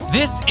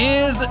This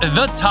is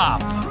The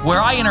Top, where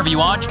I interview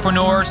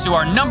entrepreneurs who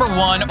are number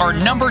one or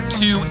number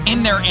two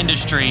in their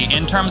industry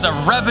in terms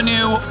of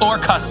revenue or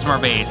customer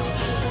base.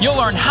 You'll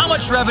learn how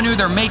much revenue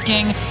they're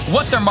making,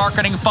 what their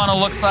marketing funnel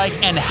looks like,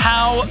 and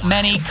how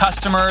many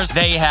customers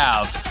they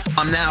have.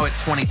 I'm now at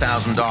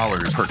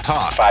 $20,000 per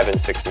talk. 5 and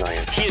 6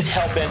 million. He is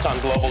hell-bent on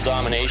global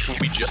domination.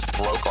 We just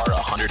broke our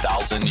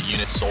 100,000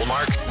 units sold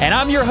mark. And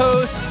I'm your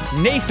host,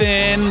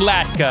 Nathan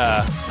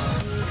Latka.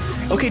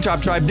 Okay,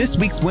 Top Tribe, this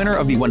week's winner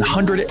of the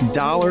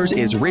 $100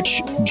 is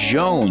Rich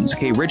Jones.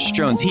 Okay, Rich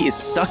Jones, he is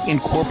stuck in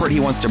corporate. He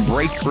wants to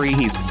break free.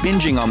 He's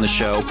binging on the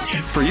show.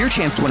 For your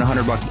chance to win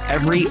 $100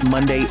 every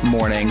Monday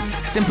morning,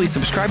 simply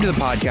subscribe to the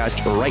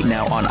podcast right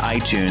now on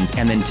iTunes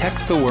and then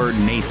text the word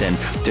Nathan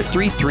to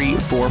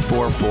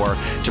 33444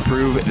 to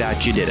prove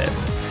that you did it.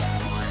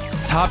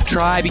 Top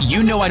Tribe,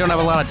 you know I don't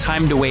have a lot of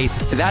time to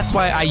waste. That's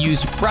why I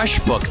use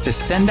FreshBooks to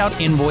send out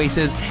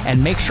invoices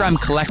and make sure I'm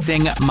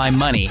collecting my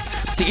money.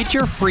 To get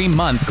your free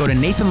month, go to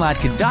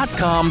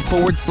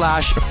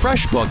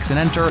nathanlatka.com/FreshBooks and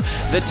enter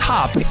the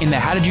top in the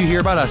How Did You Hear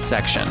About Us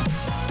section.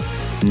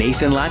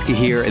 Nathan Latka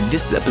here.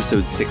 This is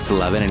episode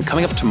 611, and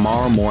coming up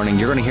tomorrow morning,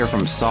 you're going to hear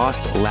from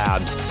Sauce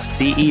Labs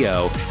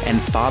CEO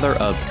and father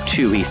of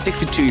two. He's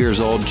 62 years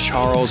old.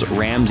 Charles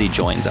Ramsey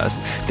joins us.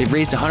 They've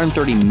raised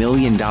 $130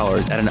 million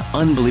at an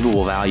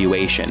unbelievable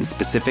valuation,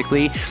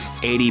 specifically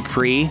 80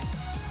 pre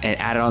and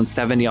added on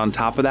 70 on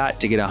top of that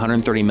to get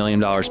 $130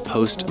 million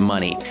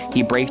post-money.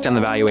 He breaks down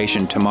the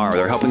valuation tomorrow.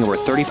 They're helping over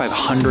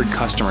 3,500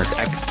 customers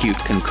execute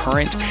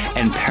concurrent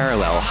and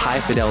parallel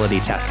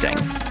high-fidelity testing.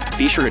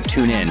 Be sure to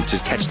tune in to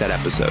catch that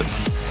episode.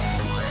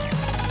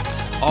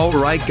 All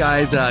right,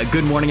 guys.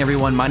 Good morning,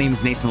 everyone. My name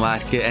is Nathan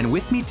Latka, and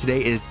with me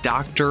today is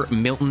Dr.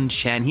 Milton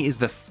Chen. He is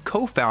the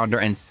co-founder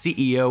and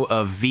CEO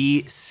of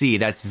VSee.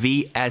 That's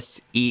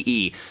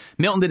VSEE.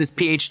 Milton did his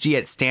PhD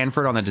at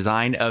Stanford on the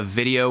design of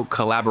video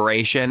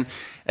collaboration.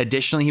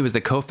 Additionally, he was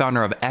the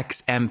co-founder of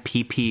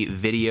XMPP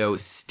Video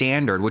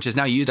Standard, which is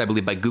now used, I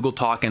believe, by Google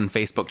Talk and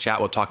Facebook Chat.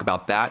 We'll talk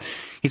about that.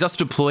 He's also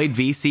deployed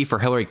VSee for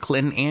Hillary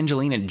Clinton,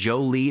 Angelina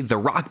Jolie, the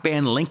rock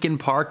band Linkin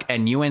Park,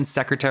 and UN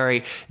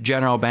Secretary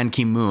General Ban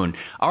Ki-moon.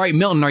 All right,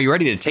 Milton, are you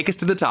ready to take us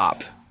to the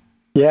top?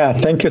 Yeah,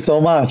 thank you so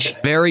much.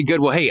 Very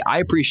good. Well, hey, I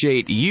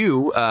appreciate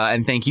you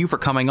and thank you for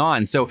coming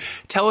on. So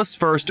tell us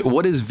first,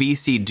 what does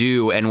VSee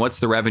do and what's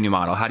the revenue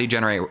model? How do you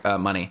generate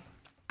money?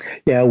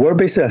 Yeah, we're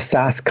basically a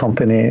SaaS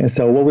company.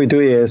 So what we do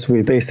is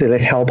we basically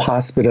help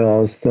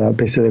hospitals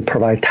basically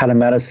provide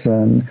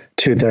telemedicine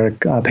to their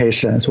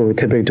patients. What we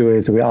typically do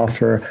is we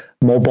offer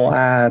mobile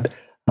app,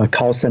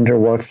 call center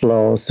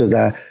workflow so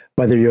that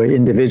whether you're an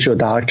individual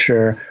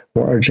doctor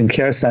or urgent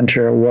care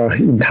center or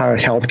entire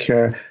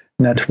healthcare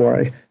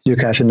network, you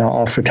can actually now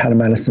offer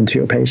telemedicine to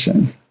your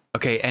patients.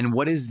 Okay, and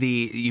what is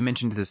you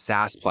mentioned the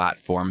SaaS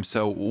platform.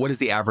 So what is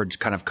the average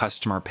kind of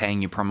customer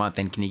paying you per month?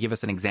 And can you give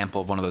us an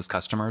example of one of those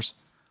customers?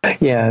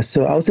 Yeah,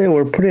 so I would say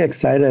we're pretty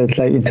excited,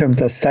 like in terms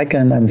of the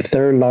second and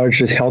third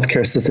largest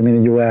healthcare system in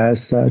the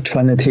U.S.,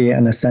 Trinity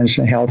and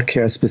Ascension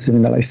Healthcare,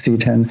 specifically like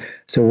Seton.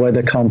 So we're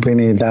the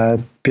company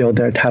that built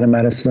their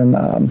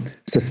telemedicine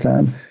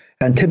system.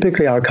 And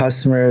typically our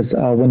customers,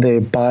 when they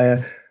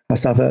buy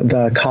stuff,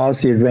 the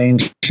cost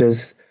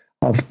ranges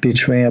of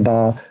between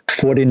about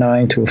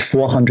 $49 to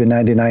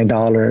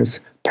 $499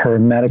 per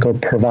medical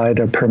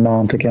provider per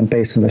month, again,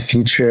 based on the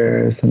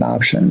features and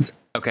options.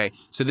 Okay,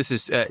 so this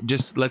is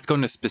let's go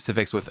into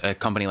specifics with a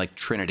company like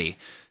Trinity.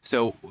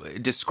 So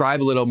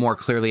describe a little more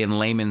clearly in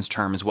layman's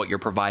terms what you're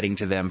providing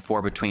to them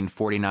for between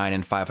 $49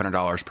 and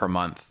 $500 per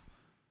month.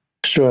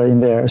 Sure,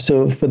 in there.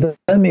 So for them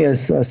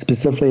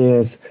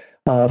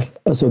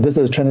so this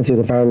is Trinity is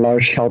a very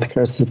large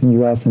healthcare system in the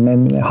U.S. and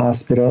many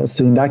hospitals.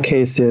 So in that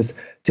case, is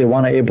they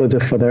want to able to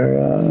for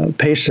their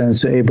patients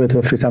to able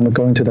to, for example,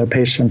 go into their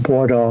patient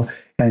portal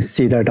and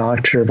see their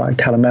doctor by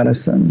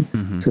telemedicine.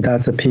 Mm-hmm. So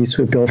that's a piece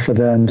we built for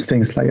them.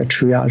 Things like a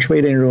triage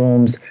waiting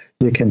rooms.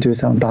 You can do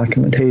some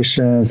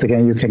documentations.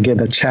 Again, you can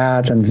get a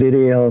chat and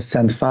video,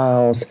 send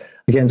files.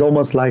 Again, it's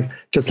almost like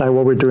just like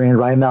what we're doing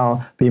right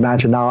now. But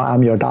imagine now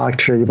I'm your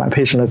doctor, you're my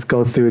patient. Let's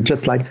go through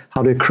just like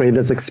how to create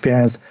this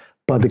experience.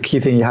 But the key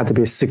thing, you have to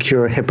be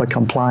secure, HIPAA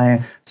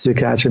compliant, so you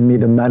can actually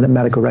meet the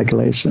medical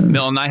regulations.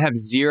 Milton, I have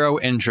zero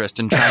interest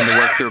in trying to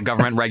work through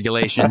government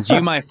regulations.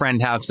 You, my friend,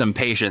 have some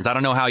patience. I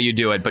don't know how you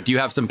do it, but you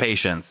have some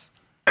patience.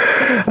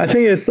 I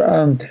think it's,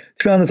 to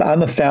be honest,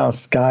 I'm a fan of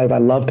Skype. I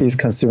love these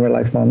consumer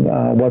like from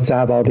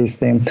WhatsApp, all these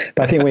things.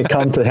 But I think when it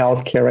comes to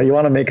healthcare, right, you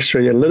want to make sure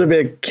you're a little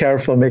bit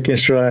careful, making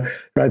sure,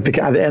 right,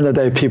 because at the end of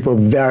the day, people are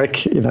very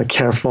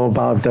careful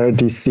about their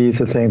disease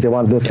and things. They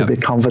want this to be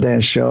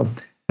confidential.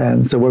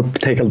 And so we'll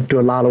do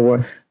a lot of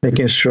work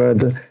making sure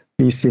that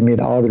VSee meet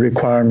all the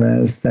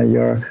requirements, that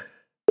your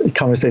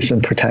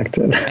conversation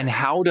protected. And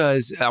I want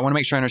to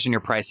make sure I understand your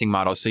pricing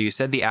model. So you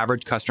said the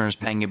average customer is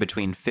paying you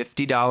between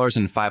 $50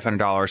 and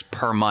 $500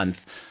 per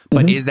month.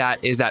 But is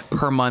that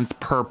per month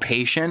per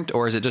patient,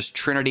 or is it just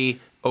Trinity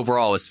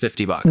overall is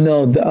 $50?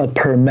 No,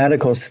 per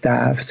medical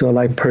staff. So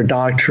like per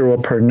doctor or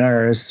per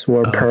nurse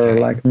or per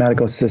like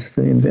medical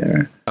assistant in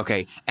there.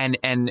 Okay.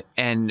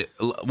 And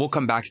we'll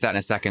come back to that in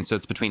a second. So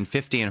it's between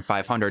 50 and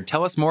 500.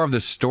 Tell us more of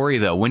the story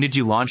though. When did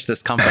you launch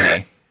this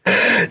company?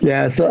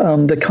 Yeah,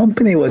 so the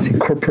company was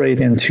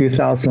incorporated in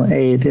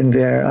 2008 in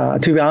there.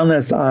 To be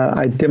honest,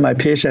 I did my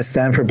PhD at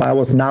Stanford, but I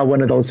was not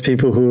one of those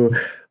people who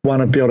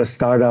want to build a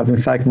startup. In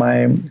fact,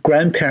 my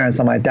grandparents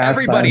on my dad's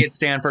Everybody side, at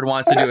Stanford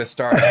wants to do a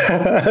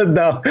startup.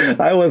 no,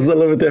 I was a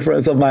little bit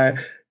different. So my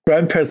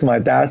grandparents on my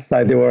dad's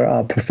side, they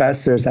were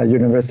professors at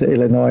University of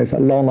Illinois a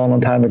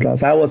long time ago.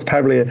 So I was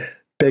probably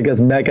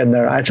biggest mega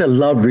nerd. I actually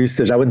loved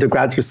research. I went to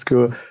graduate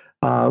school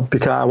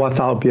because I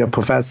thought I'd be a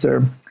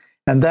professor.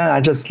 And then I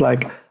just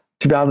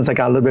to be honest, I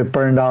got a little bit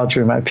burned out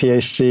during my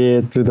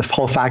PhD, through the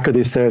whole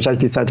faculty search. I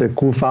decided to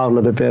goof out a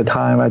little bit of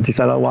time. I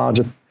decided, well, I'll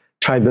just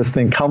try this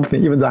thing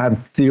company, even though I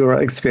have zero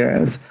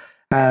experience.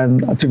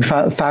 And to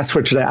fast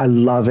forward today, I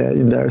love it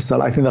in there. So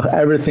I think that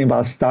everything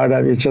about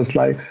startup is just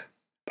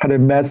probably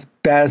the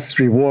best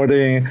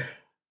rewarding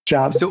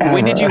job So ever.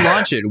 when did you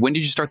launch it? When did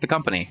you start the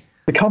company?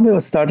 The company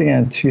was starting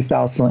in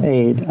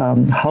 2008.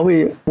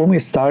 When we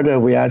started,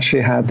 we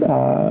actually had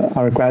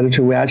our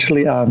gratitude. We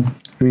actually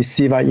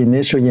received our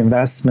initial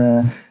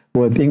investment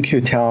with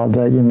In-Q-Tel,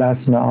 the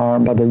investment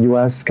arm by the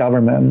U.S.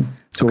 government.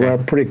 So we're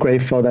pretty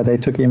grateful that they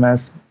took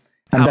investment.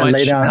 And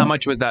How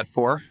much was that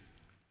for?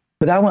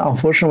 But that one,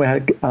 unfortunately,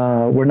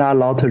 we're not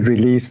allowed to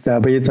release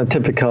that. But it's a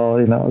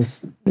typical,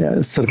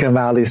 Silicon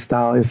Valley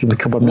style. It's in a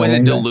couple of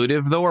million. Was it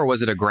dilutive though, or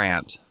was it a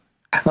grant?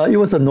 It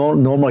was a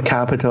normal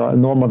capital, a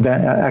normal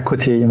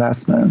equity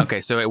investment.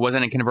 Okay, so it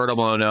wasn't a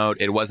convertible note.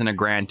 It wasn't a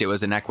grant. It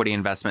was an equity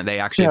investment. They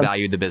actually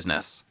valued the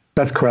business.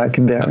 That's correct.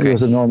 In there, Okay. It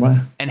was a normal.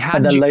 And how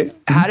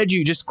did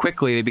you just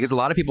quickly, because a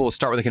lot of people will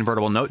start with a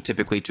convertible note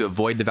typically to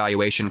avoid the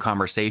valuation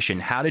conversation.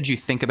 How did you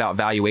think about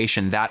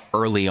valuation that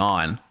early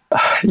on?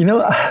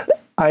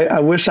 I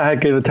wish I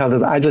had given tell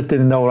this. I just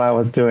didn't know what I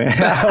was doing.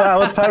 I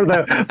was probably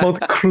the most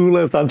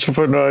clueless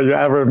entrepreneur you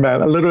ever met.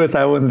 Literally,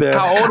 I went there.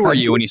 How old were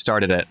you when you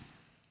started it?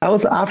 I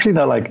was actually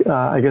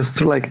I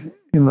guess early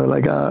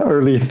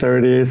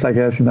 30s. I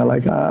guess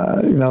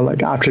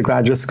after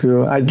graduate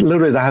school. I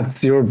had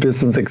zero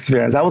business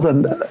experience. I was a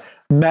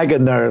mega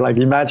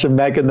nerd. Imagine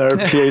mega nerd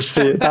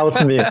PhD. That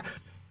was me.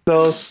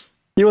 So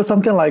it was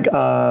something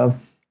I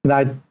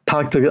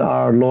talked to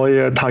our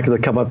lawyer, talked to a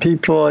couple of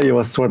people. It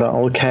was sort of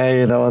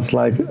okay.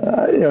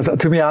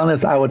 To be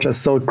honest, I was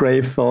just so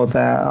grateful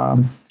that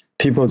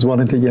people was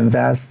wanting to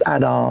invest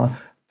at all.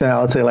 Then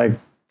I would say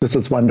this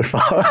is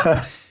wonderful.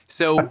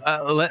 So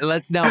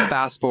let's now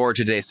fast forward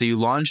today. So you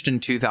launched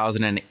in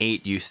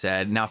 2008, you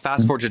said. Now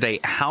fast forward today,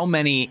 how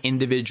many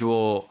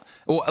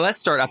let's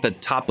start at the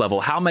top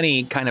level. How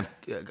many kind of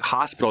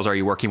hospitals are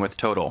you working with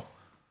total?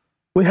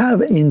 We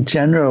have, in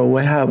general,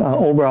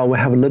 overall, we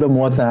have a little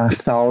more than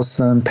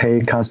 1,000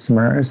 paid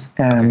customers.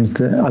 And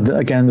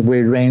again, we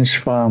range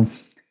from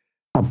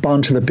a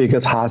bunch of the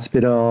biggest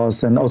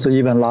hospitals, and also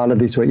even a lot of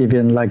these were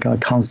even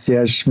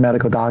concierge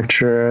medical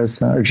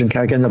doctors, urgent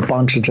care, again, a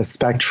bunch of just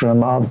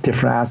spectrum of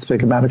different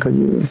aspects of medical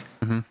use.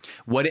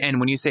 Mm-hmm. And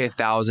when you say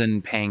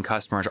 1,000 paying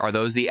customers, are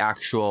those the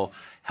actual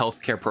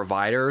healthcare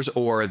providers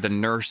or the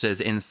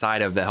nurses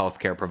inside of the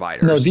healthcare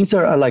providers? No, these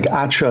are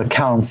actual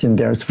accounts in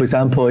there. So for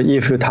example,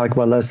 if you talk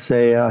about, let's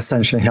say,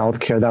 Ascension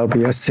Healthcare, that would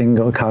be a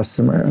single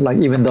customer.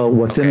 Even though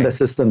within the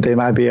system, there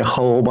might be a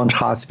whole bunch of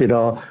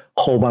hospital,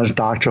 whole bunch of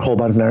doctor, whole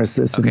bunch of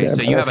nurses. Okay,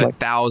 so you have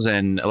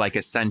 1,000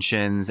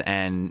 Ascensions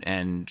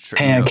and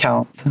paying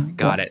accounts.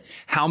 Got it.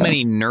 How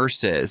many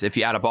nurses, if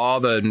you add up all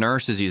the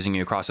nurses using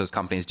you across those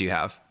companies, do you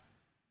have?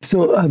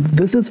 So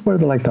this is where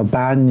the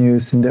bad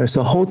news in there.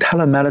 So whole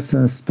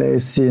telemedicine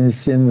space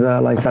is in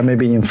the that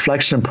maybe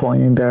inflection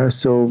point in there.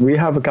 So we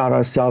have got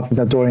ourselves in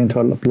the door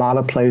into a lot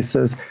of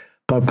places,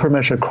 but pretty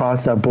much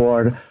across the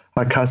board,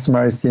 our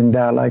customers in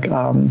that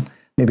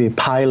maybe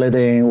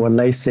piloting or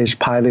late stage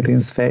piloting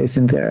phase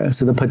in there.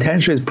 So the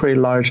potential is pretty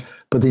large,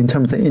 but in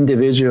terms of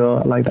individual,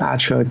 the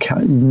actual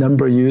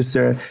number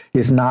user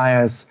is not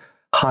as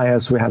high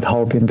as we had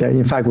hoped in there.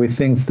 In fact, we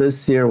think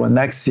this year or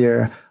next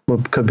year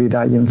could be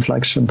that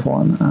inflection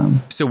point.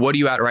 So what are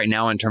you at right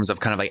now in terms of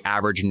kind of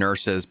average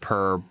nurses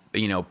per,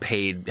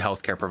 paid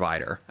healthcare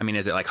provider? I mean,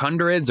 is it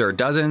hundreds or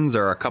dozens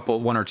or a couple,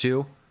 one or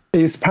two?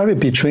 It's probably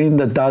between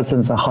the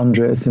dozens and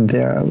hundreds in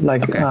there.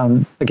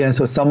 Again,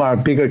 so some are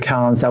bigger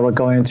accounts that were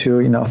going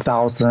to,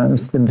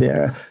 thousands in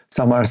there.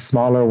 Some are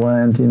smaller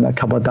ones in a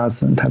couple of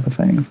dozen type of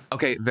things.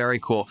 Okay, very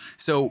cool.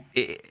 So,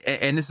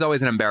 and this is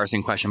always an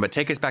embarrassing question, but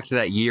take us back to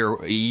that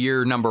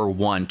year number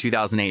 1,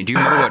 2008. Do you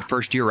remember what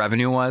first year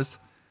revenue was?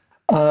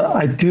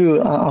 I do.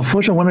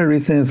 Unfortunately, one of the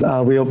reasons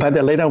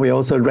later we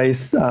also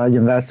raised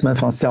investment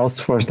from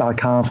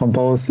Salesforce.com, from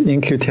both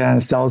In-Q-Tel and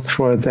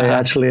Salesforce. They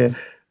actually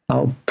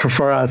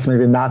prefer us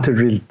maybe not to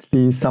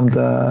release some of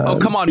the. Oh,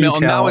 come on, details.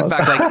 Milton! That was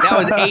back that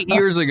was 8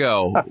 years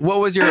ago. What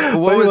was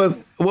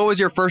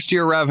your first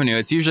year revenue?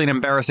 It's usually an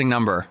embarrassing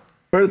number.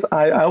 First,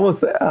 I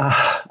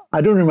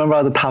don't remember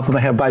off the top of my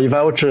head, but if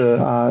I were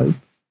to,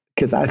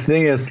 because I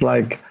think it's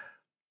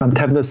on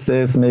 10 to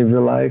 6, maybe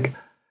like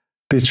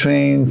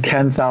between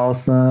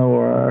 $10,000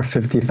 or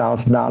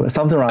 $50,000,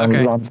 something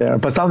around there,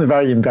 but something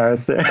very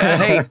embarrassing.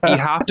 Hey, you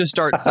have to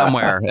start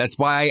somewhere. That's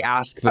why I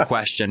ask the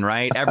question,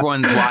 right?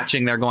 Everyone's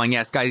watching. They're going,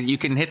 yes, guys, you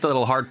can hit the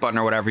little heart button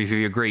or whatever if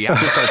you agree. You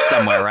have to start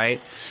somewhere,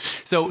 right?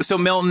 So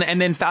Milton,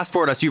 and then fast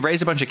forward us, you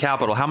raised a bunch of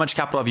capital. How much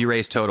capital have you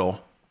raised total?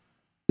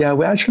 Yeah,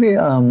 we actually,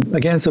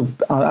 again, so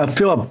I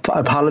feel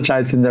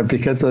apologizing there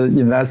because the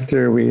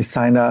investor we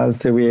signed up,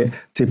 so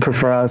they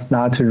prefer us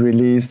not to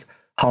release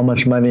how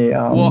much money.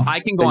 Well, I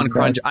can go on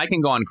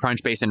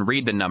Crunchbase and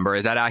read the number.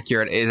 Is that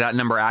accurate? Is that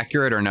number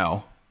accurate or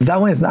no?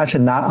 That one is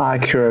actually not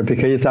accurate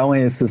because that one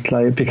is just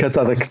like because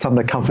of some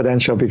of the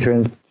confidential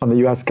between from the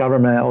U.S.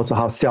 government, also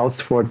how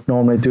Salesforce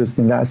normally does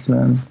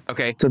investment.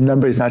 Okay. So the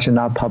number is actually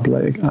not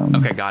public.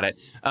 Okay, got it.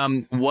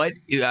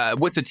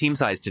 What's the team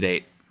size to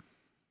date?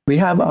 We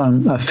have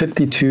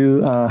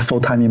 52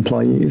 full-time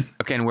employees.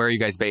 Okay, and where are you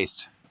guys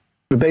based?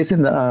 We're based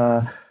in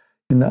the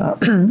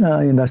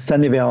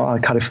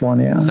Sunnyvale,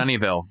 California.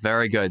 Sunnyvale,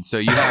 very good. So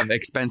you have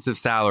expensive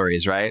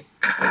salaries, right?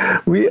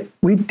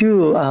 We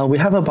do. We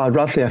have about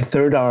roughly a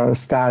third of our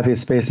staff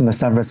is based in the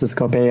San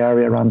Francisco Bay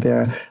Area around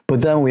there.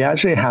 But then we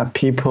actually have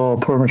people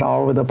pretty much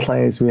all over the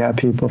place. We have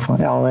people from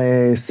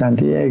LA, San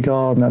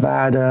Diego,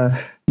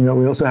 Nevada. We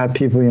also have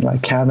people in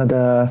like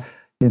Canada,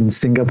 in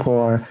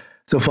Singapore.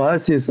 So for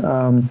us, is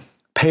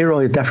payroll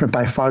is definitely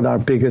by far our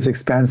biggest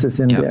expenses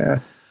in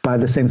there. But at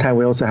the same time,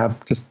 we also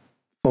have just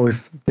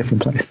always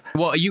different place.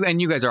 Well,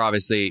 you guys are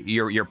obviously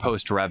your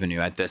post revenue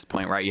at this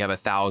point, right? You have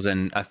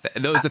 1,000.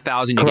 Those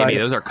 1,000 you gave me,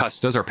 those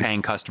are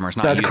paying customers,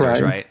 not users,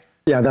 correct. Right?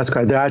 Yeah, that's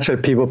correct. They're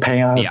actually people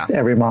paying us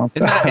every month.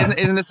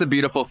 Isn't this a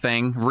beautiful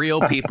thing?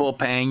 Real people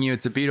paying you.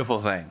 It's a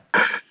beautiful thing.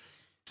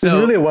 It's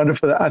really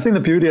wonderful. I think the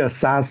beauty of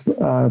SaaS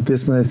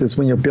business is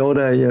when you build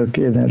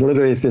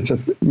literally it's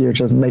just you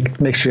just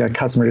make sure your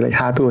customer really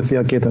happy with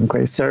you, give them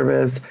great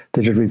service,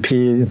 they just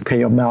repeat, pay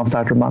your month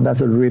after month.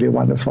 That's a really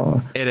wonderful.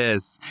 It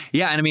is.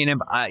 Yeah, and I mean,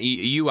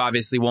 you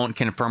obviously won't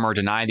confirm or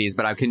deny these,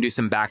 but I can do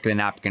some back of the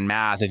napkin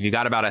math. If you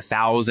got about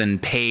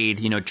 1,000 paid,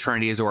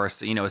 Trinities or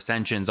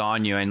Ascensions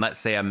on you, and let's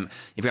say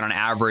you've got on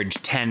average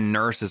 10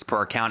 nurses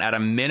per account at a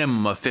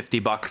minimum of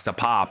 $50 a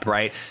pop,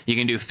 right? You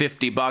can do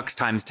 $50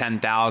 times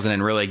 10,000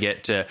 and really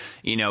get to,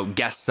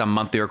 guess some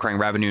monthly recurring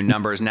revenue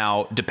numbers.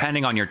 Now,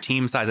 depending on your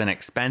team size and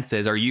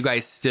expenses, are you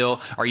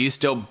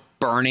still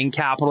burning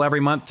capital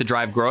every month to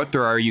drive growth,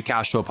 or are you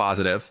cash flow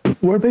positive?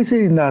 We're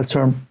basically in that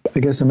sort of,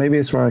 I guess maybe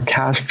it's for a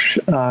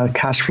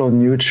cash flow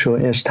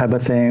neutral-ish type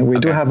of thing.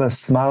 We do have a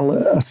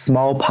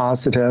small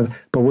positive,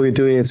 but what we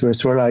do is we're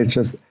sort of like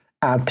just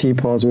add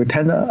people. So we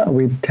tend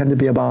to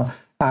be about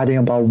adding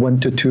about 1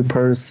 to 2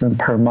 person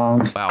per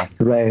month. Wow.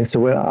 Right.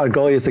 So our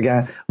goal is,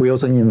 again, we're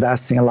also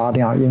investing a lot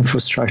in our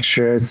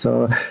infrastructure.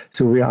 So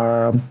we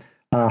are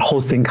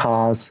hosting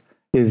costs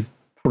is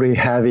pretty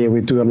heavy.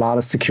 We do a lot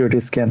of security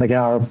scan. Again,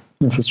 our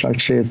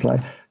infrastructure is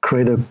like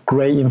create a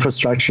great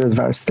infrastructure, it's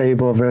very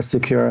stable, very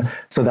secure,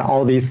 so that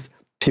all these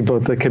people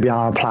that could be on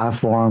our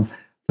platform,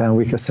 then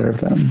we can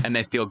serve them. And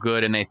they feel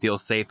good and they feel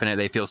safe in it.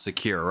 They feel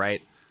secure,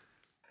 right?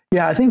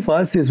 Yeah, I think for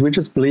us is we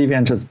just believe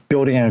in just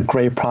building a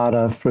great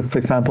product. For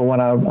example, one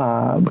of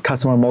our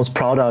customer most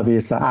proud of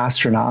is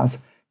astronauts.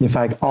 In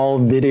fact, all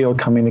video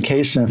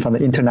communication from the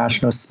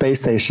International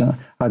Space Station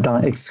are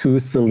done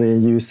exclusively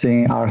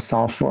using our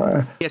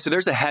software. Yeah, so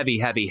there's a heavy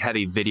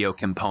video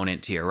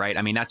component here, right?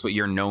 I mean, that's what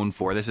you're known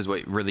for. This is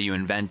what really you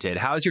invented.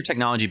 How is your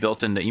technology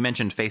built into? You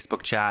mentioned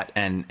Facebook Chat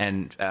and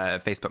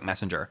Facebook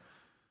Messenger.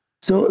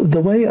 So the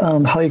way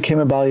how it came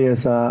about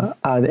is at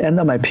the end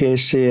of my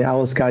PhD,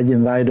 I got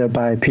invited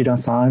by Peter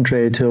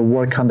Saint-Andre to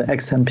work on the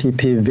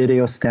XMPP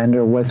video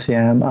standard with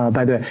him.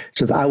 By the way,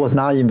 just I was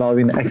not involved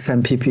in the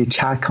XMPP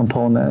chat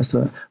components.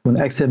 So when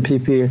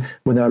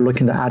they're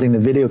looking at adding the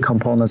video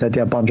components, I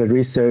did a bunch of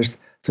research.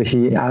 So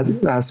he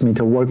asked me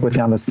to work with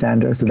him on the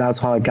standard. So that's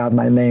how I got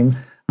my name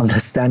on the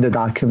standard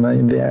document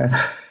in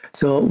there.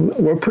 So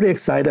we're pretty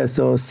excited.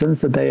 So since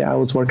the day I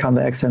was working on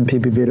the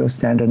XMPP video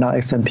standard, now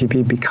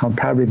XMPP become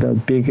probably the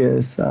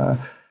biggest,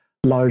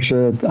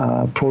 larger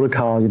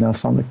protocol,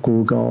 from the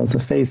Google, the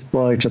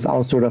Facebook, just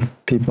all sort of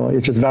people.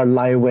 It's just very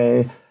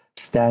lightweight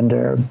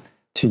standard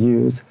to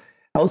use.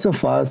 Also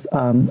for us,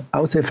 I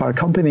would say for our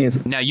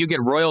companies. Now you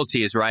get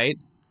royalties, right?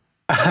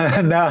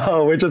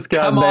 No, we just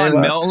got. Come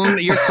on,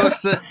 Milton. You're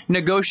supposed to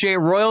negotiate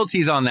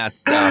royalties on that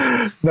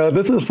stuff. No,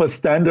 this is for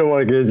standard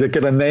work. Is you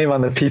get a name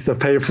on the piece of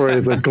paper.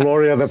 Is the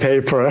glory of the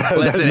paper.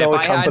 Listen,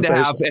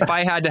 if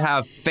I had to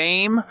have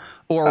fame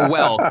or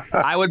wealth,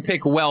 I would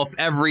pick wealth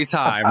every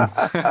time.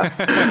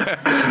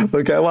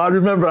 Okay, well, I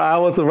remember I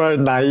was a very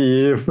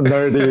naive,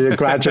 nerdy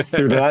graduate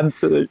student.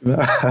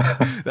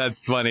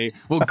 That's funny.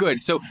 Well, good.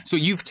 So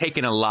you've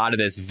taken a lot of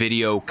this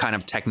video kind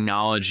of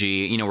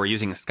technology. We're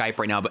using Skype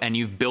right now, and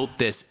you've built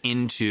this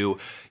into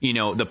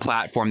the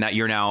platform that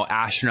you're now.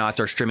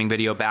 Astronauts are streaming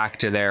video back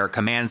to their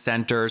command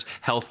centers.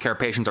 Healthcare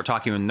patients are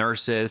talking with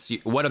nurses.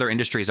 What other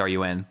industries are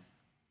you in?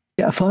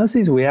 Yeah, for us,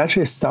 we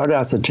actually started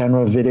as a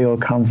general video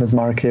conference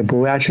market, but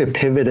we actually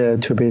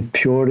pivoted to be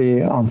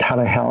purely on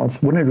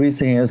telehealth. One of the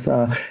reasons is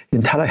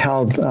in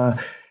telehealth,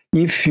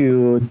 if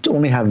you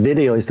only have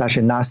video, it's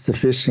actually not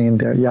sufficient in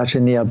there. You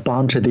actually need a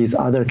bunch of these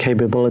other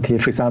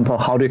capabilities. For example,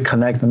 how do you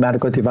connect the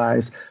medical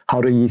device?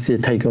 How do you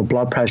easily take your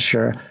blood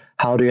pressure?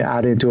 How do you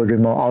add it to a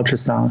remote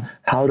ultrasound?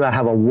 How do I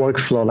have a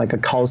workflow, like a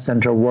call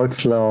center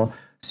workflow,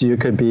 so you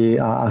could be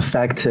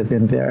effective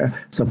in there,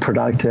 so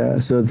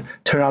productive? So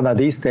turn out that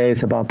these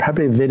days, about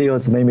probably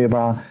videos, maybe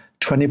about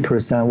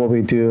 20% what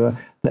we do.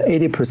 The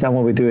 80%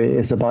 what we do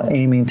is about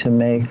aiming to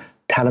make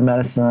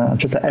telemedicine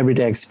just an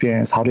everyday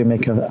experience. How do you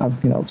make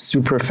it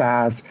super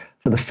fast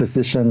for the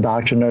physician,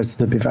 doctor, nurse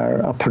to be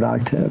very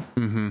productive?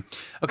 Mm-hmm.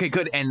 Okay,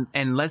 good.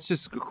 And let's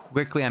just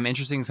quickly, I'm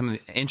interested in some of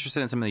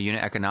the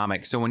unit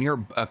economics. So when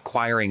you're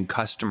acquiring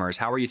customers,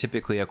 how are you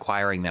typically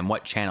acquiring them?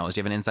 What channels? Do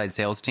you have an inside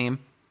sales team?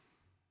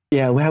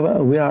 Yeah,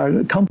 we are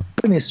a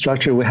company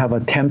structure. We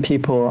have 10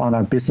 people on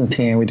our business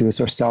team. We do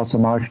sales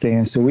and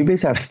marketing. So we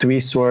basically have three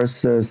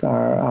sources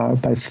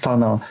by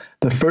funnel.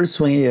 The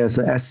first one is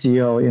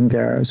SEO in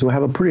there. So we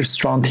have a pretty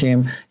strong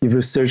team. If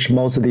you search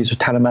most of these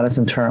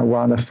telemedicine terms, we're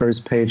on the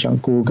first page on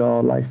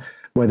Google, like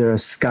whether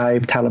it's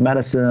Skype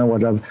telemedicine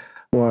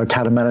or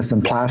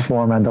telemedicine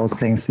platform and those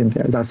things in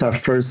there. That's our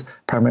first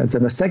primary.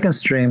 Then the second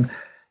stream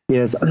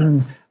is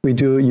we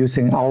do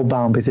using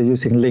outbound, basically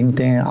using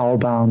LinkedIn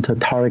outbound to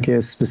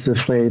target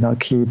specifically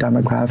key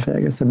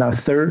demographics. And our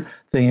third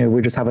thing is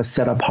we just have a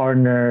set of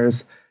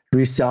partners,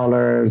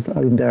 resellers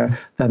in there.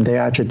 Then they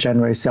actually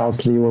generate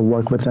sales lead. We'll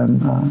work with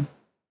them.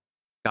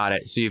 Got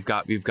it. So you've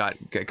got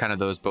kind of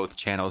those both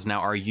channels. Now,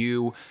 are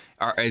you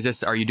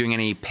doing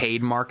any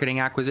paid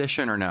marketing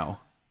acquisition or no?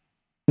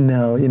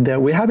 No, in there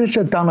we haven't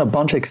just done a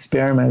bunch of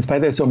experiments. By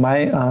the way, so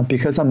my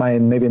because of my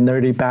maybe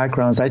nerdy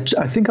backgrounds, I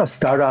think a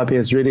startup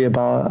is really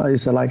about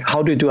like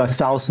how do you do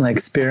 1,000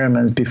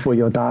 experiments before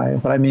you die.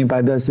 What I mean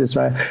by this is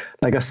like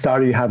a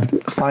startup, you have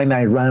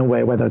finite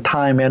runway, whether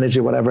time, energy,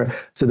 whatever.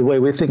 So the way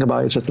we think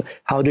about it is just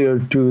how do you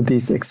do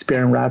these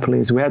experiments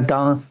rapidly? So we have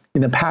done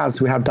in the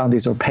past, we have done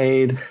these or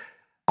paid,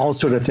 all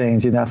sort of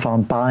things,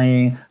 from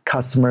buying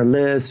customer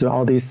lists to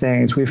all these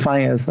things. We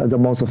find is the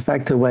most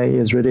effective way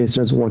is really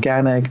just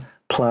organic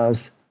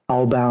plus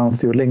outbound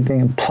through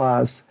LinkedIn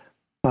plus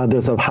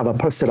there's have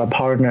a set of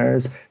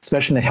partners,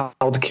 especially in the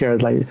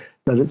healthcare. Like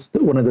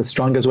one of the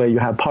strongest way you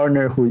have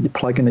partner who you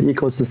plug in the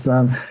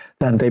ecosystem,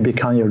 then they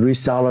become your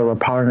reseller or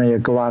partner. You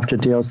go after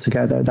deals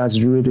together.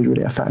 That's really,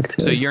 really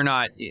effective. So you're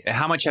not.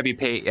 How much have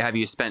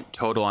you spent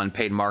total on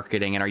paid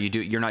marketing, and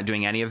you're not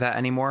doing any of that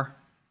anymore?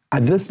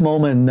 At this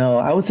moment, no.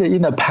 I would say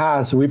in the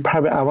past, I'm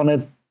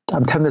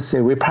tempted to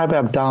say we probably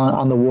have done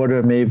on the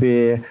order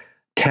maybe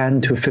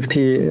 $10,000 to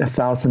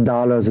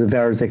 $50,000 of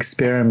various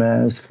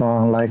experiments,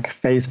 from like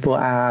Facebook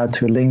ad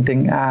to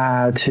LinkedIn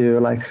ad to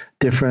like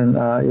different,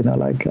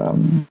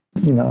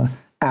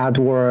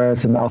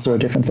 AdWords and also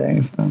different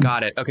things.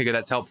 Got it. Okay, good.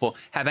 That's helpful.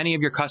 Have any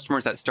of your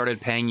customers that started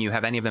paying you,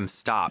 have any of them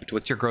stopped?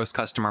 What's your gross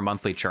customer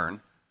monthly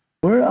churn?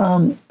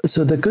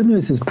 So the good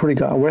news is pretty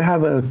good. We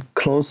have a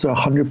close to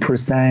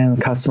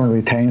 100% customer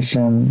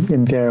retention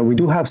in there. We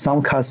do have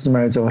some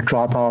customers that will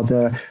drop out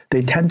there.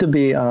 They tend to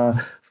be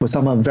for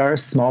some very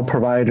small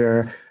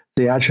provider,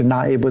 they actually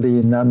not able to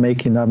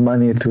make enough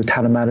money through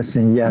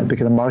telemedicine yet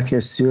because the market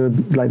is still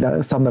like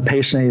that. Some of the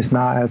patient is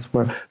not as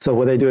for. So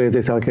what they do is they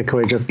say, okay, can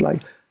we just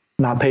like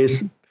not pay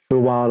for a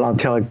while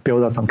until I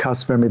build up some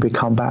customer, maybe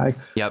come back.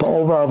 Yep. But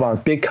overall, our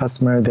big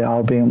customer, they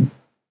all been,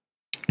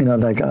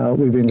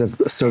 we've been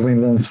just serving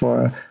them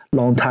for a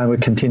long time. We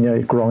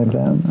continue growing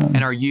them.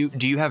 And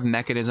do you have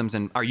mechanisms,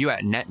 and are you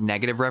at net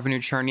negative revenue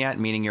churn yet?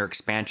 Meaning your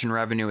expansion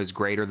revenue is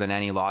greater than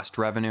any lost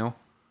revenue?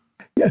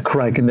 Yeah,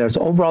 correct. And there's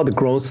overall the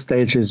growth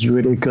stage is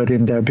really good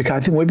in there because I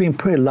think we've been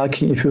pretty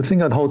lucky. If you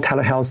think of the whole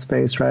telehealth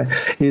space, right,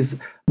 is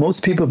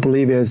most people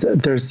believe is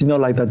there's,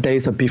 like the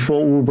days of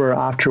before Uber,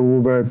 after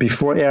Uber,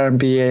 before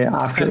Airbnb,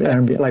 after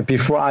Airbnb, like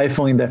before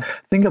iPhone in there.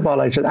 Think about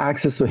like just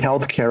access to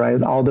healthcare,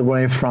 right? All the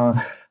way from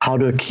how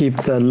to keep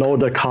the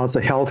lower cost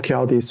of healthcare,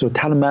 all these. So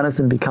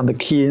telemedicine become the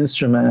key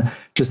instrument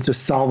just to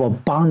solve a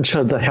bunch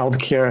of the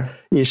healthcare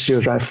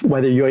issues, right?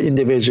 Whether you're an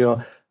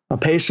individual, a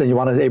patient, you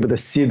want to be able to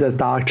see this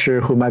doctor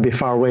who might be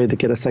far away to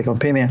get a second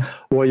opinion,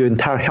 or your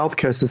entire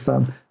healthcare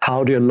system.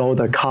 How do you lower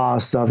the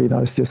cost of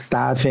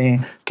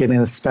staffing,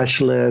 getting a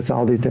specialist,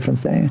 all these different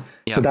things?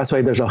 Yep. So that's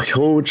why there's a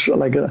huge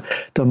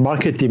the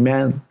market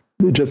demand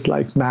is just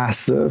like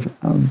massive.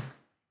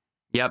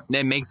 Yep,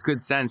 it makes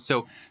good sense.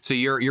 So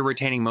you're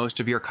retaining most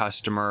of your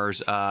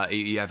customers.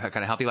 You have kind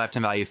of healthy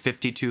lifetime value.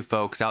 52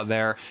 folks out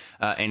there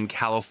in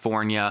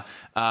California.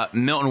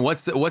 Milton,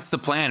 what's the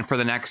plan for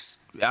the next?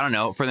 I don't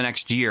know, for the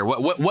next year?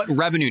 What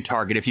revenue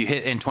target, if you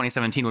hit in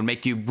 2017, would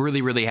make you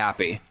really, really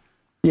happy?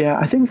 Yeah,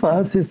 I think for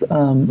us is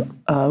in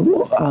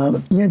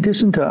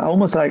addition to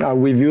almost like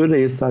we view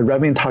this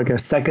revenue target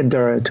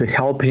secondary to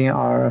helping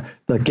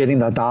getting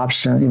the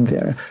adoption in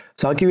there.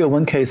 So I'll give you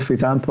one case. For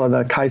example,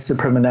 the Kaiser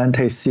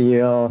Permanente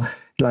CEO,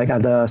 like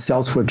at the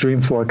Salesforce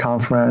Dreamforce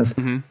conference,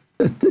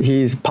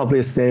 he's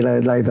publicly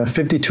stated like the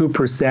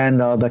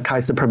 52% of the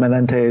Kaiser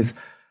Permanente's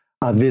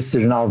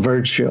visit now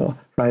virtual,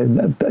 right?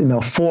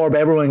 Forbes,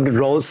 everyone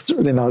wrote,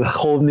 the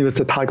whole news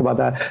to talk about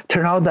that.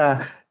 Turn out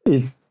that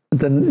it's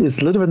a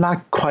little bit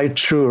not quite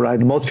true, right?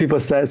 Most people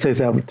say,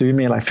 do you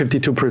mean like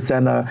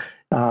 52% of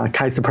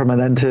Kaiser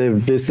Permanente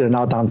visit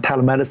now done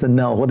telemedicine?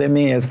 No, what they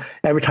mean is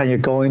every time you're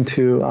going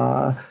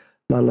to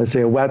let's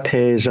say a web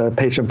page, a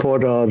patient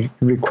portal,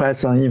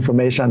 request on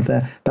information,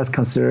 that's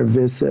considered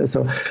visit.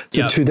 So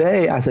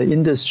today, as an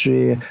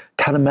industry,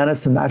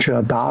 telemedicine actual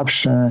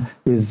adoption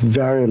is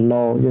very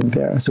low in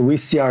there. So we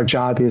see our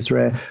job is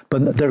right,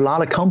 but there are a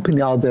lot of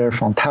companies out there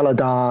from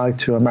Teladoc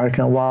to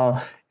American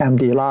Well,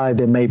 MD Live.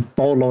 They made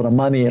boatload of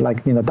money,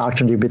 like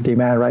Dr. GPT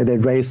Man, right? They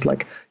raised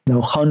like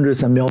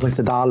hundreds of millions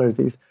of dollars.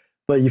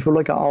 But if you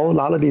look at a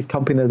lot of these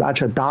companies,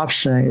 actual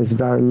adoption is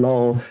very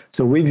low.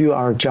 So we view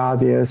our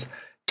job is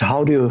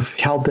how do you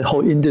help the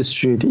whole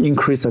industry to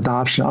increase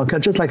adoption? Okay,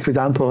 just like, for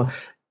example,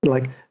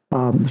 like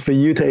for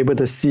you to able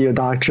to see your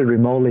doctor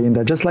remotely in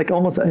there, just like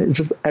almost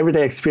just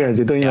everyday experience,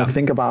 you don't even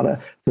think about it.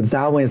 So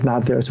that one is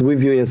not there. So we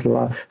view it as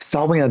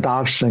solving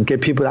adoption,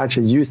 get people to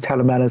actually use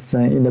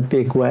telemedicine in a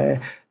big way.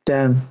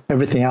 Then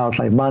everything else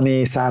like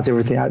money, SaaS,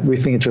 everything, we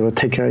think it will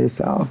take care of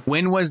itself.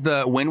 When was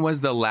the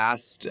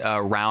last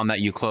round that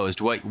you closed?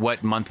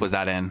 What month was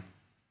that in?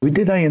 We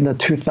did that in the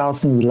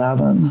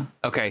 2011.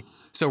 Okay.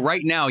 So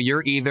right now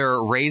you're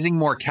either raising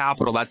more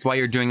capital. That's why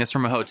you're doing this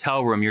from a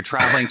hotel room. You're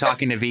traveling,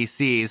 talking to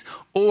VCs,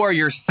 or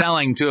you're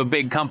selling to a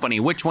big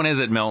company. Which one is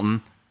it,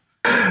 Milton?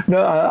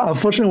 No,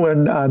 unfortunately,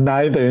 we're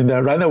neither in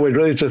there. Right now, we're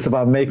really just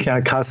about making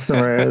our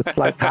customers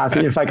like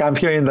happy. In fact, I'm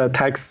here in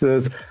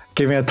Texas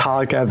giving a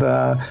talk at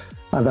the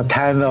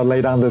panel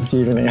later on this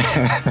evening.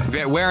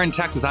 Where in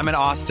Texas? I'm in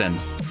Austin.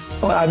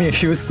 Well, I'm in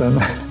Houston.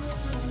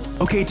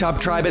 Okay, Top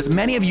Tribe, as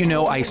many of you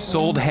know, I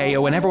sold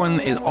Heyo, and everyone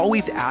is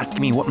always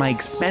asking me what my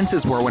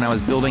expenses were when I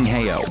was building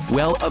Heyo.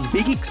 Well, a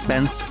big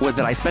expense was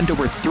that I spent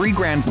over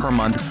 $3,000 per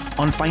month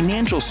on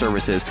financial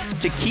services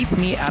to keep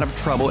me out of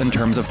trouble in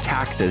terms of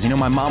taxes.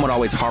 My mom would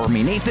always harbor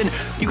me, Nathan,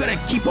 you gotta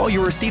keep all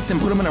your receipts and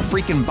put them in a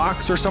freaking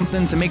box or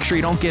something to make sure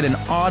you don't get an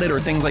audit or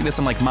things like this.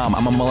 I'm like, Mom,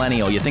 I'm a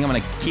millennial. You think I'm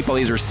gonna keep all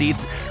these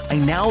receipts? I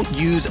now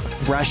use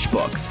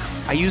FreshBooks.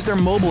 I use their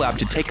mobile app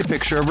to take a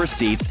picture of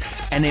receipts,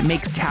 and it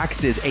makes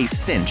taxes a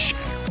cinch.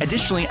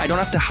 Additionally, I don't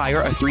have to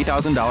hire a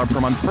 $3,000 per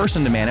month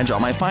person to manage all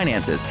my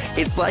finances.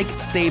 It's like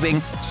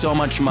saving so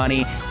much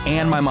money,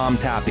 and my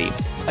mom's happy.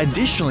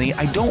 Additionally,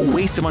 I don't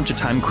waste a bunch of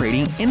time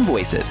creating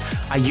invoices.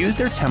 I use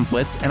their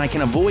templates, and I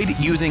can avoid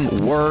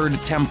using Word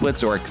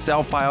templates or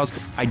Excel files.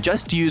 I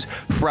just use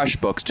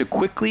FreshBooks to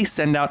quickly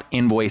send out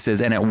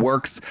invoices, and it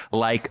works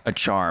like a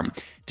charm.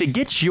 To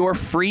get your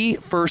free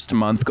first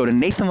month, go to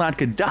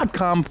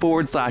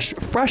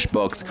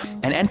nathanlatka.com/FreshBooks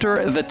and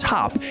enter the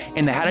top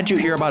in the How Did You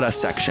Hear About Us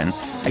section.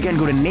 Again,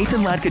 go to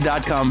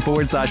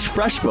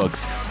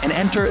nathanlatka.com/FreshBooks and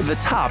enter the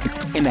top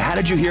in the How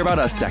Did You Hear About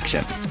Us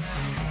section.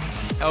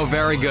 Oh,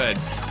 very good.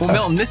 Well,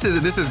 Milton, this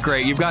is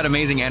great. You've got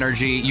amazing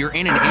energy. You're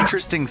in an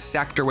interesting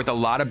sector with a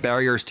lot of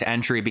barriers to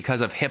entry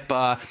because of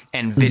HIPAA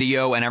and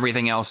video and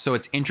everything else. So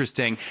it's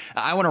interesting.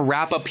 I want to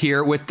wrap up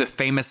here with the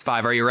famous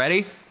 5. Are you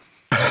ready?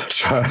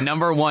 Sure.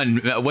 Number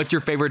 1, what's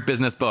your favorite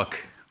business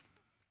book?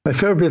 My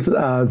favorite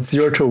is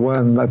 0 to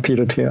 1 by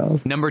Peter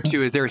Thiel. Number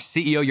 2, is there a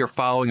CEO you're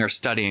following or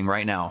studying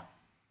right now?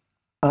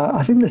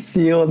 I think the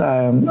CEO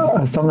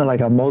that something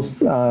like I'm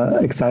most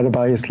excited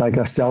about is like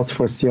a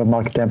Salesforce CEO,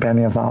 Mark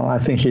Benioff. I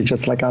think he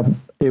just like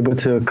able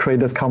to create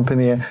this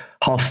company,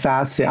 how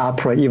fast they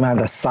operate, even at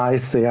the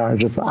size they are,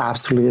 just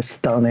absolutely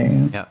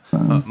stunning. Yeah.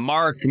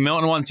 Mark,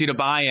 Milton wants you to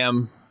buy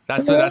him.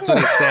 That's what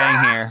he's saying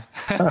here.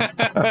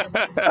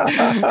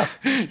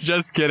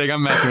 Just kidding.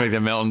 I'm messing with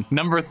you, Milton.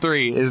 Number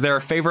 3, is there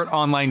a favorite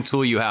online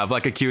tool you have,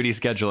 like Acuity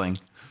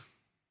Scheduling?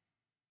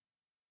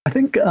 I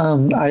think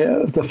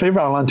the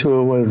favorite online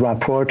tool was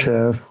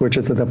Rapportive, which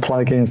is the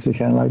plugins you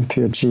can like to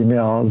your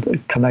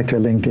Gmail, connect to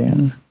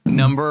LinkedIn.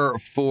 Number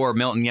 4,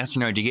 Milton, yes or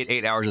no, do you get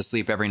 8 hours of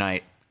sleep every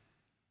night?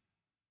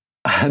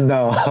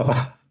 No.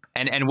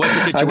 And what's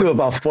your situation? I do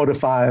about 4 to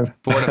 5.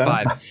 4 to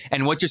 5.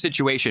 And what's your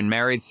situation?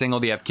 Married,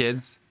 single? Do you have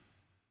kids?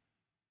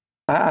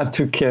 I have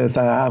 2 kids.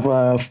 I have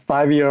a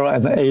 5-year-old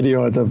and an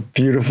 8-year-old. They're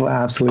beautiful,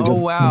 absolutely.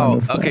 Oh, wow.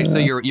 Wonderful. Okay, so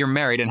you're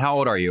married, and how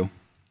old are you?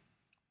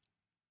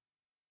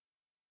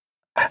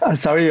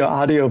 Sorry, your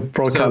audio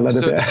broke out a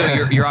little bit.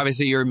 So you're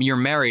obviously you're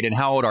married, and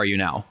how old are you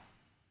now?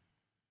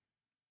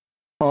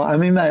 Oh, I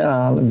mean,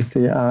 let me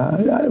see.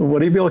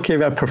 Would it be okay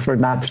if I prefer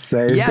not to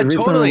say? Yeah,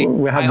 totally.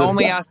 I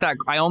only asked that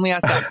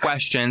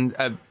question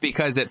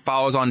because it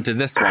follows on to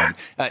this one.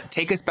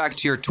 Take us back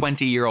to your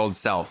 20-year-old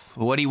self.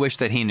 What do you wish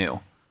that he knew?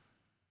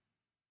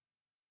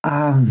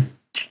 I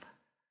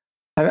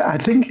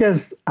think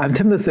I'm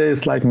tempted to say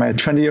it's like my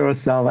 20-year-old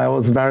self. I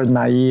was very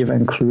naive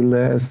and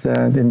clueless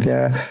in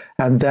there.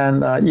 And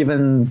then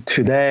even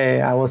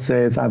today, I would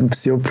say I'm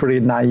still pretty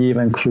naive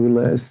and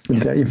clueless in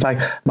there. In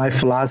fact, my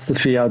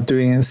philosophy of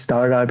doing a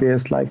startup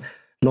is like,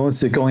 long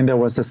as you go in there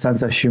with a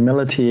sense of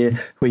humility,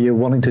 where you're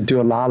willing to do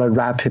a lot of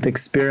rapid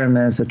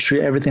experiments, treat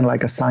everything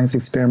like a science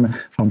experiment,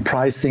 from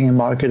pricing,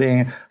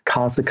 marketing,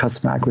 cost of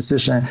customer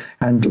acquisition.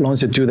 And as long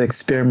as you do the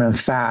experiment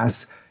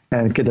fast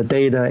and get the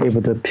data,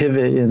 able to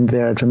pivot in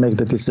there to make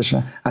the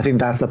decision, I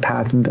think that's the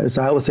path in there.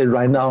 So I would say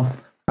right now,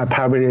 I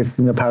probably is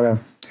probably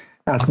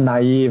as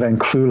naive and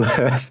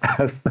clueless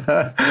as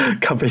a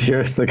couple of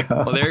years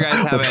ago. Well, there you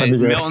guys have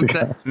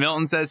it.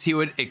 Milton says he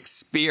would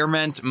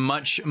experiment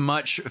much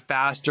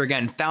faster.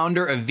 Again,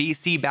 founder of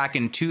VC back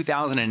in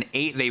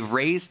 2008. They've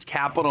raised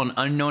capital an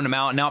unknown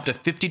amount, now up to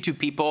 52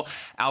 people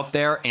out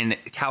there in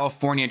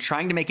California,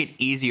 trying to make it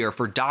easier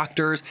for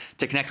doctors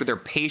to connect with their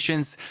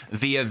patients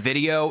via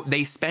video.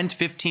 They spent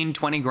 15,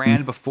 20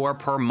 grand before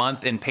per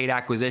month in paid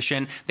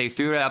acquisition. They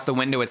threw it out the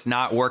window. It's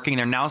not working.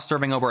 They're now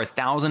serving over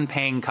 1,000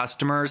 paying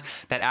customers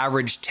that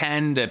average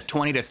 10 to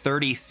 20 to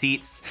 30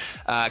 seats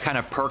kind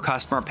of per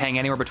customer, paying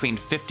anywhere between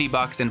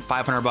 $50 and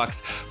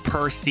 $500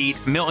 per seat.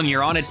 Milton,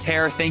 you're on a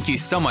tear. Thank you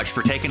so much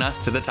for taking us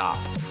to the top.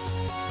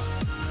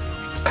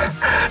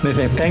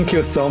 Nathan, thank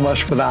you so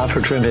much for the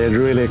opportunity. I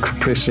really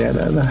appreciate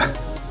it.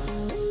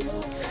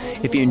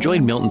 If you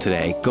enjoyed Milton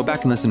today, go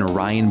back and listen to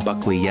Ryan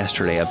Buckley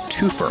yesterday of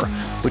Twofer,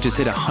 which has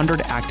hit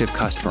 100 active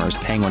customers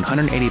paying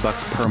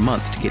 $180 per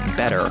month to get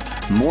better,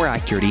 more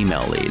accurate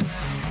email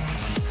leads.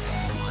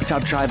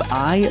 Top Tribe,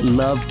 I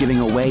love giving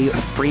away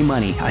free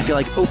money. I feel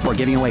like Oprah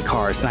giving away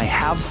cars, and I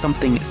have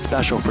something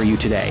special for you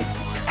today.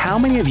 How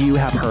many of you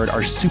have heard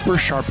our super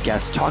sharp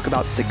guests talk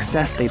about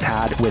success they've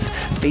had with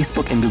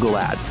Facebook and Google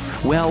Ads?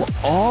 Well,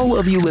 all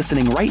of you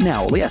listening right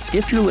now, yes,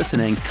 if you're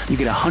listening, you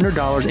get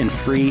 $100 in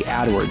free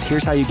AdWords.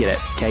 Here's how you get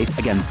it, okay?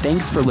 Again,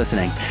 thanks for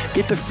listening.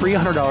 Get the free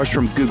 $100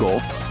 from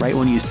Google, right,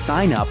 when you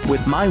sign up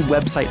with my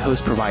website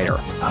host provider,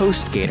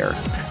 HostGator.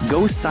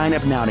 Go sign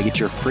up now to get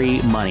your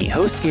free money.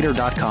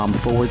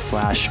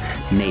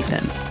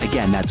 HostGator.com/Nathan.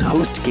 Again, that's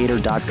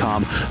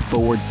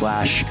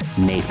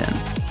HostGator.com/Nathan.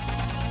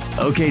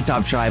 Okay,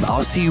 Top Tribe,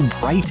 I'll see you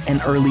bright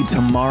and early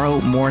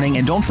tomorrow morning.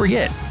 And don't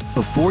forget,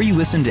 before you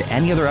listen to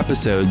any other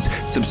episodes,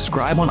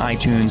 subscribe on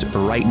iTunes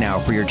right now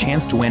for your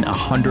chance to win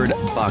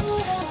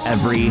 $100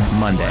 every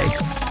Monday.